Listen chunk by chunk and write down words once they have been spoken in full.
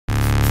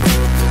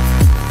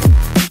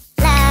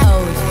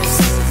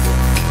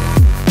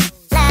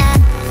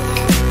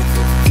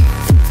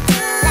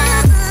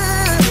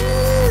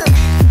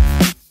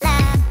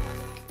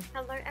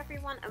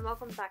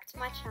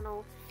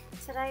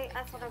today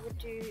I thought I would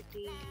do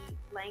the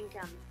laying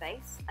down the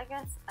base, I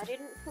guess. I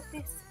didn't put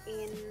this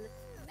in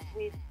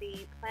with the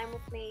plan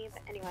with me,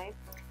 but anyway.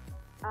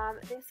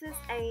 This is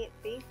a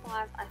B5,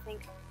 I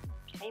think,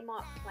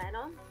 Kmart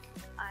planner.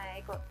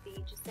 I got the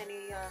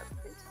Justenia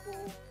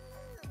printable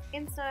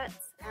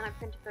inserts and I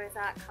printed those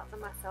out, cut them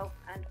myself,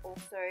 and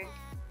also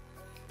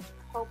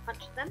hole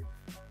punched them.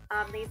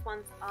 These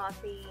ones are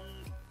the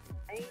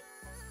A5,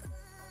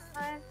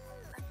 I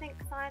think,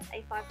 size,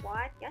 A5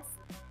 wide, yes.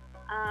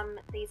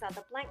 These are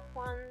the blank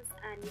ones,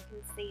 and you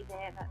can see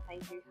there that they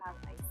do have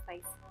a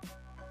space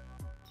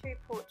to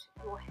put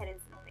your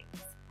headers and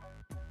things.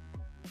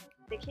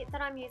 The kit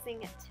that I'm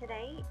using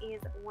today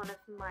is one of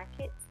my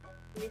kits.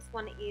 This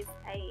one is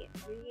a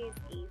New Year's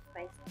Eve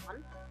based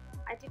one.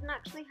 I didn't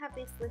actually have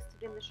this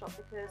listed in the shop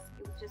because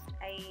it was just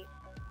a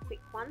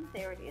quick one,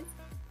 there it is,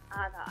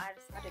 that I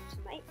decided to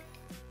make.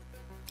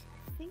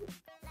 I think,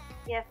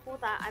 yeah, for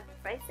that I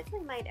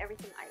basically made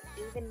everything. I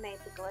even made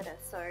the glitter,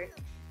 so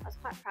I was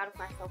quite proud of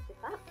myself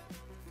with that.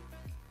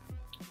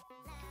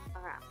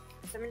 Alright,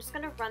 so I'm just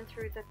going to run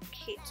through the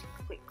kit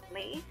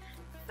quickly.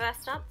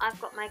 First up, I've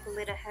got my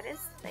glitter headers.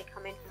 They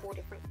come in 4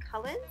 different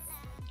colours.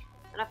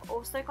 And I've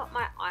also got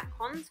my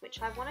icons,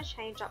 which I want to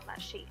change up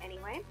that sheet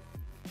anyway.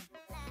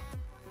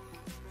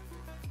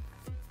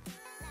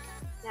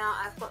 Now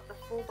I've got the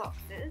full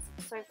boxes.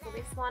 So for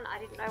this one, I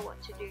didn't know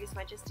what to do, so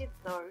I just did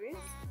those.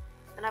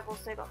 And I've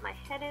also got my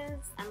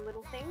headers and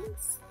little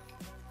things.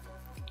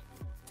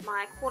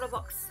 My quarter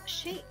box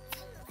sheet,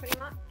 pretty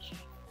much.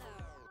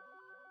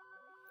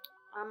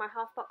 My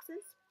half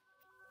boxes.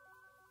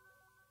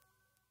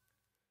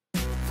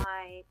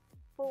 My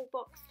full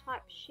box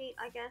type sheet,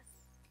 I guess.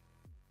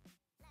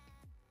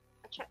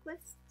 A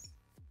checklist.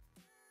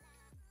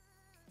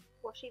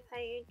 Washi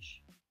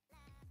page.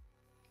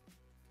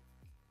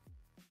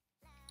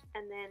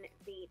 And then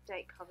the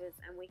date covers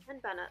and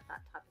weekend banner,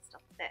 that type of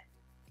stuff there.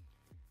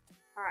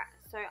 Alright,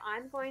 so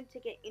I'm going to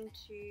get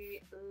into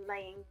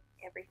laying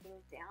everything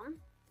down.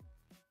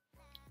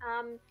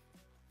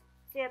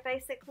 So yeah,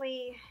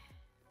 basically,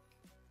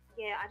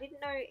 yeah, I didn't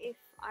know if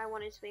I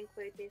wanted to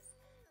include this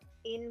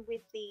in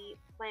with the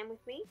plan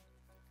with me,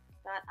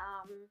 but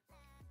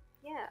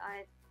yeah,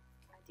 I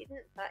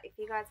didn't. But if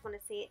you guys want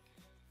to see it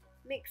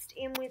mixed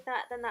in with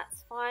that, then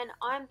that's fine.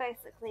 I'm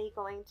basically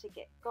going to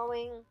get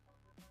going.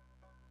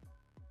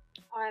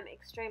 I'm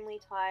extremely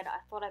tired. I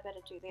thought I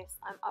better do this.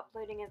 I'm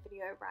uploading a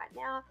video right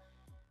now.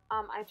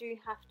 I do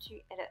have to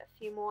edit a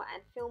few more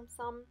and film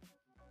some.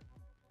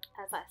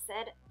 As I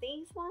said,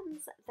 these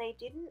ones, they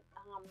didn't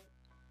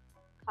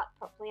cut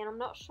properly, and I'm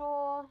not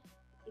sure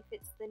if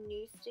it's the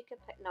new sticker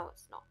paper. No,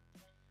 it's not.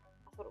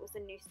 I thought it was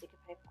the new sticker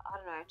paper. I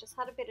don't know. I just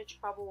had a bit of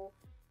trouble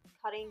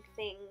cutting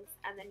things,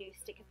 and the new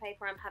sticker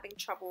paper, I'm having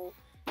trouble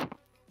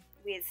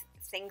with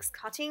things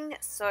cutting,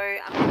 so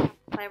I'm going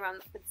to play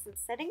around with some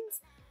settings.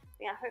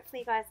 But yeah,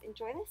 hopefully you guys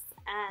enjoy this,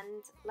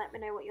 and let me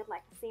know what you'd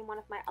like to see in one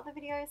of my other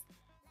videos,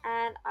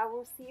 and I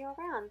will see you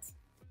around.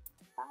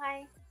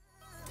 Bye!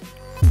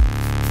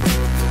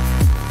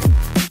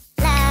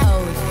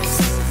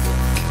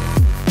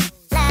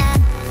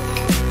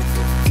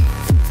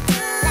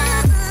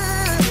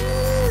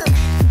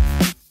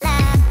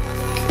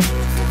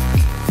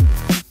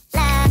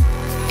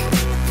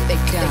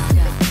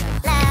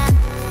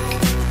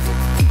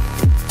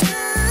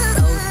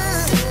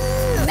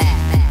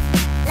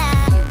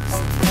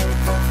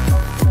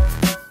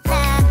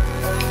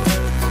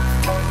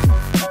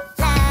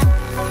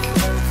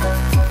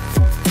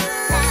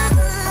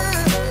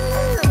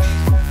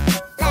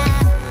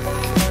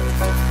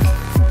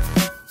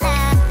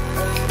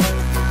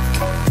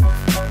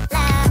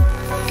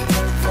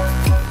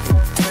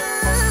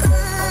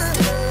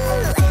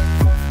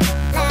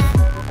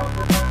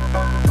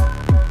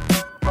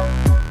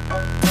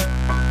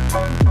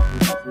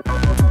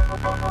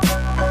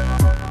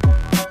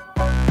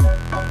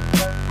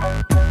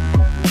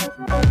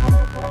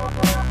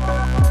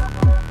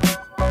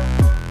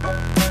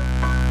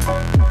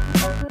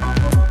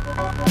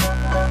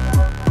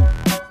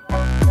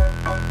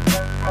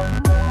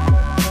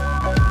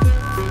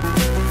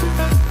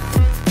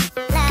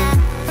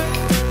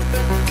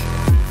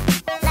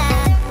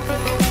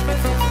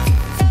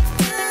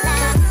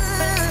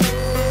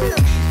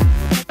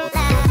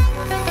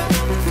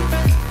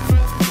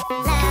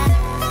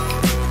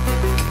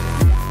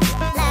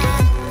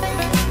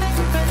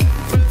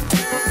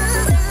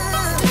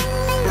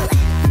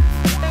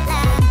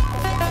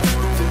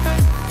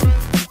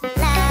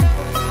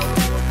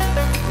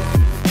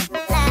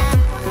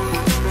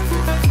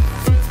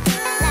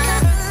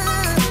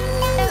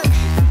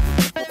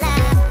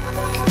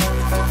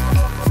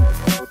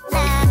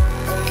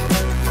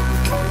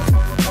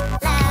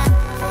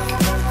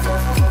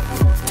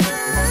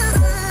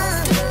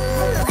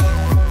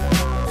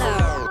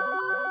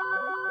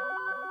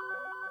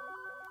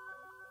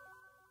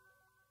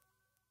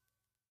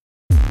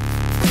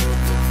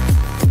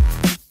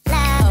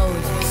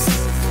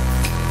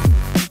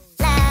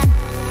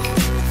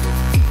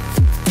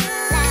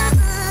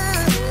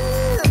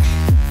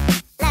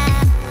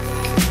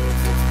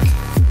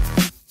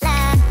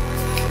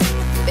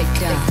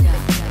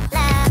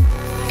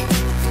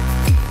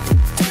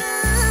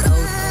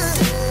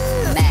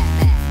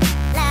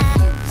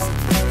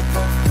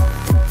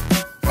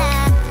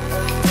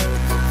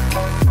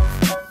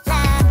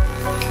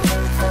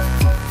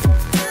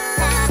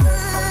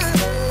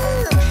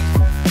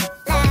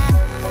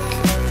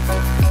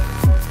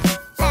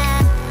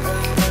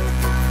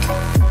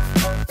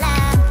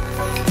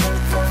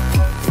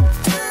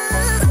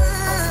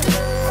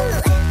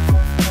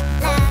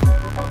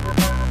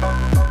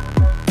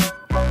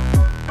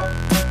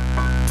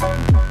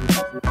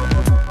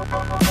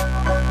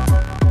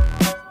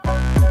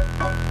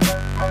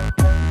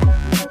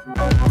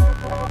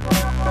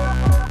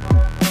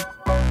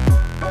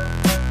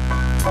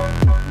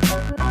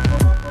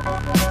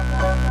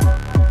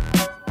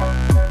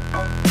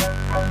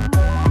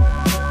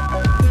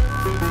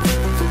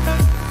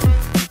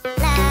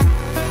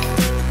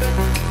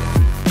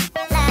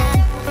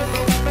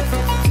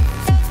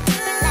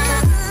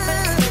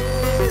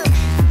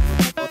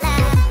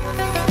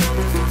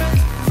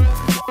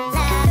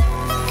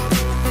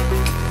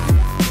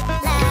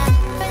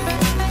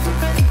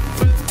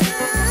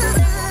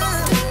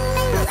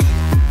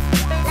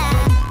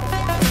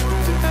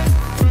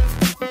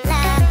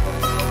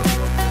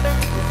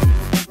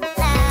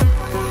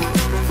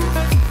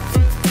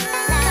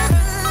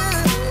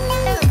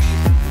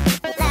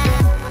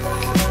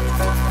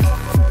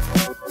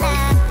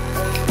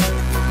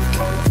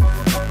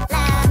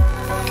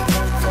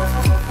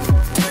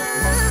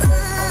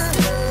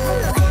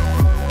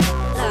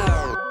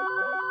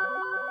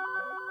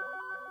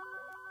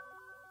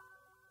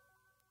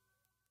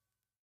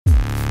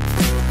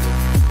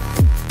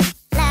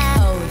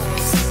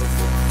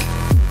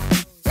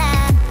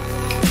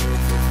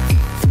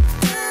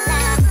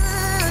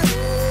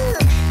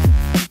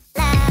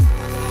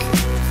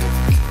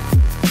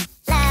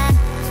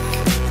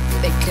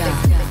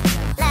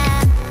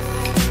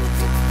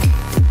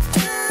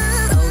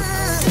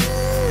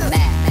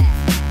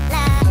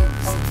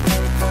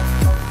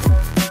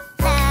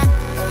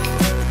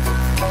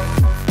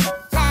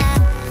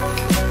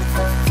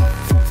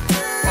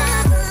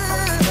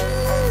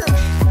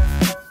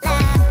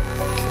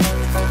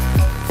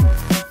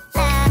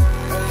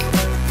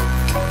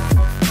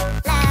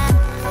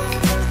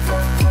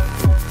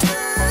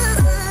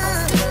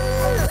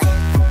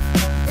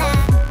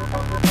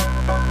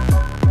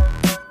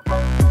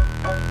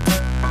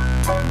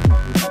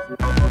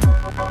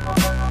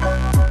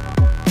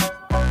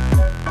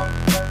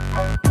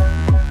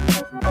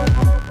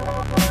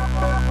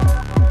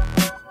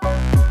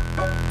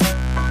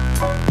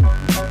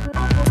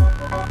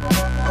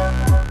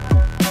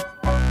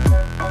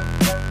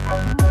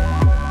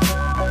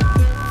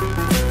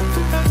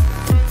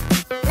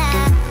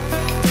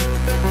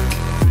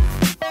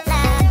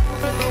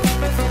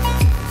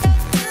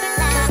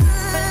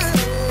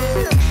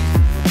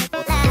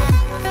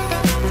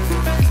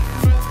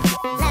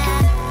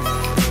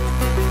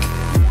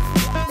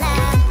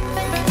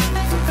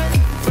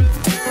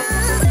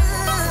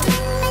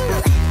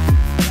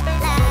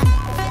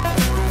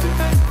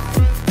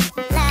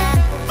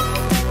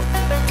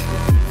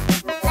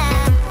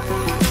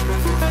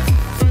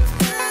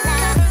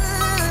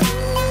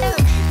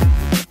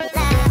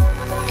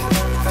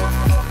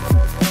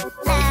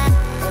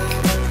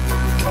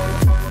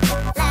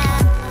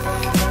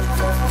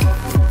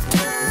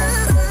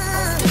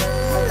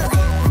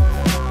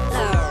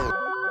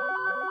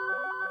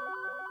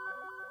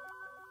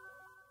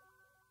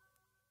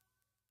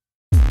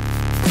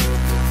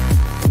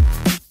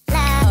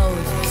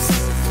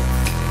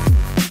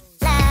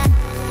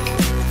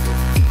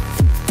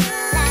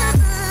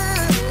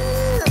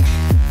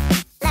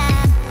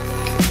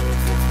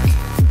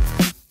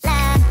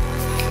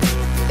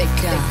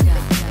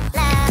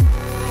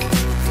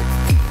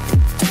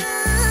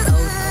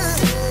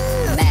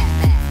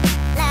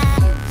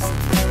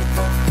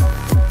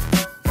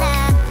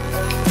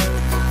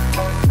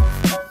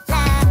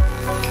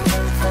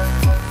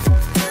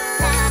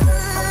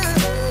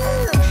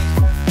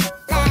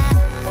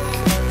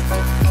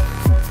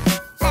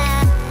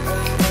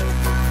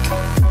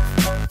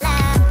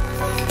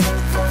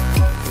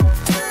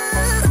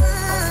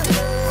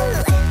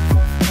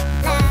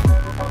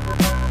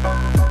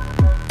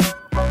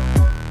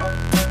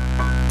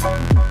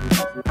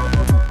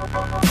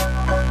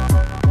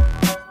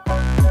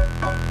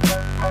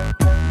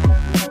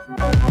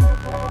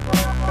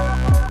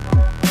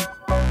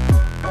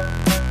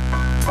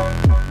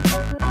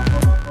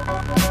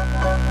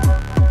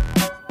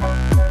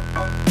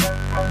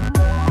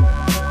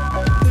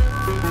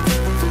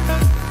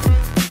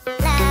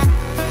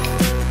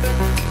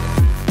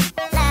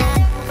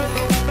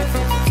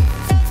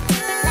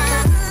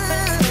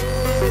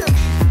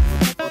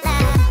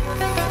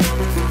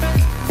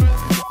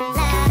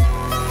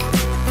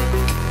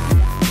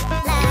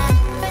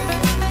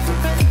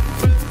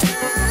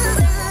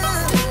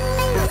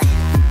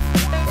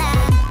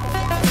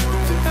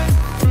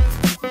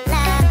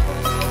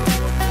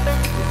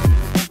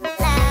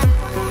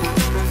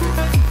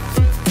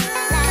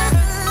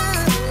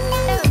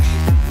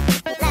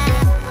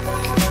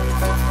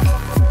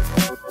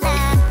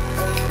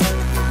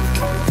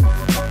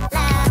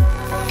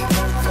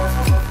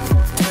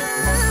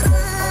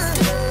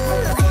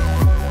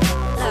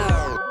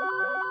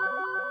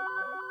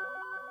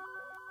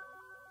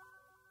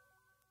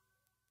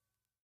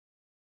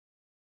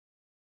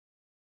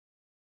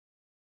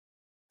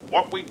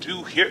 What we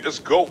do here is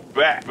go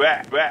back,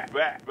 back, back,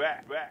 back,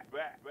 back, back,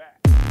 back, back.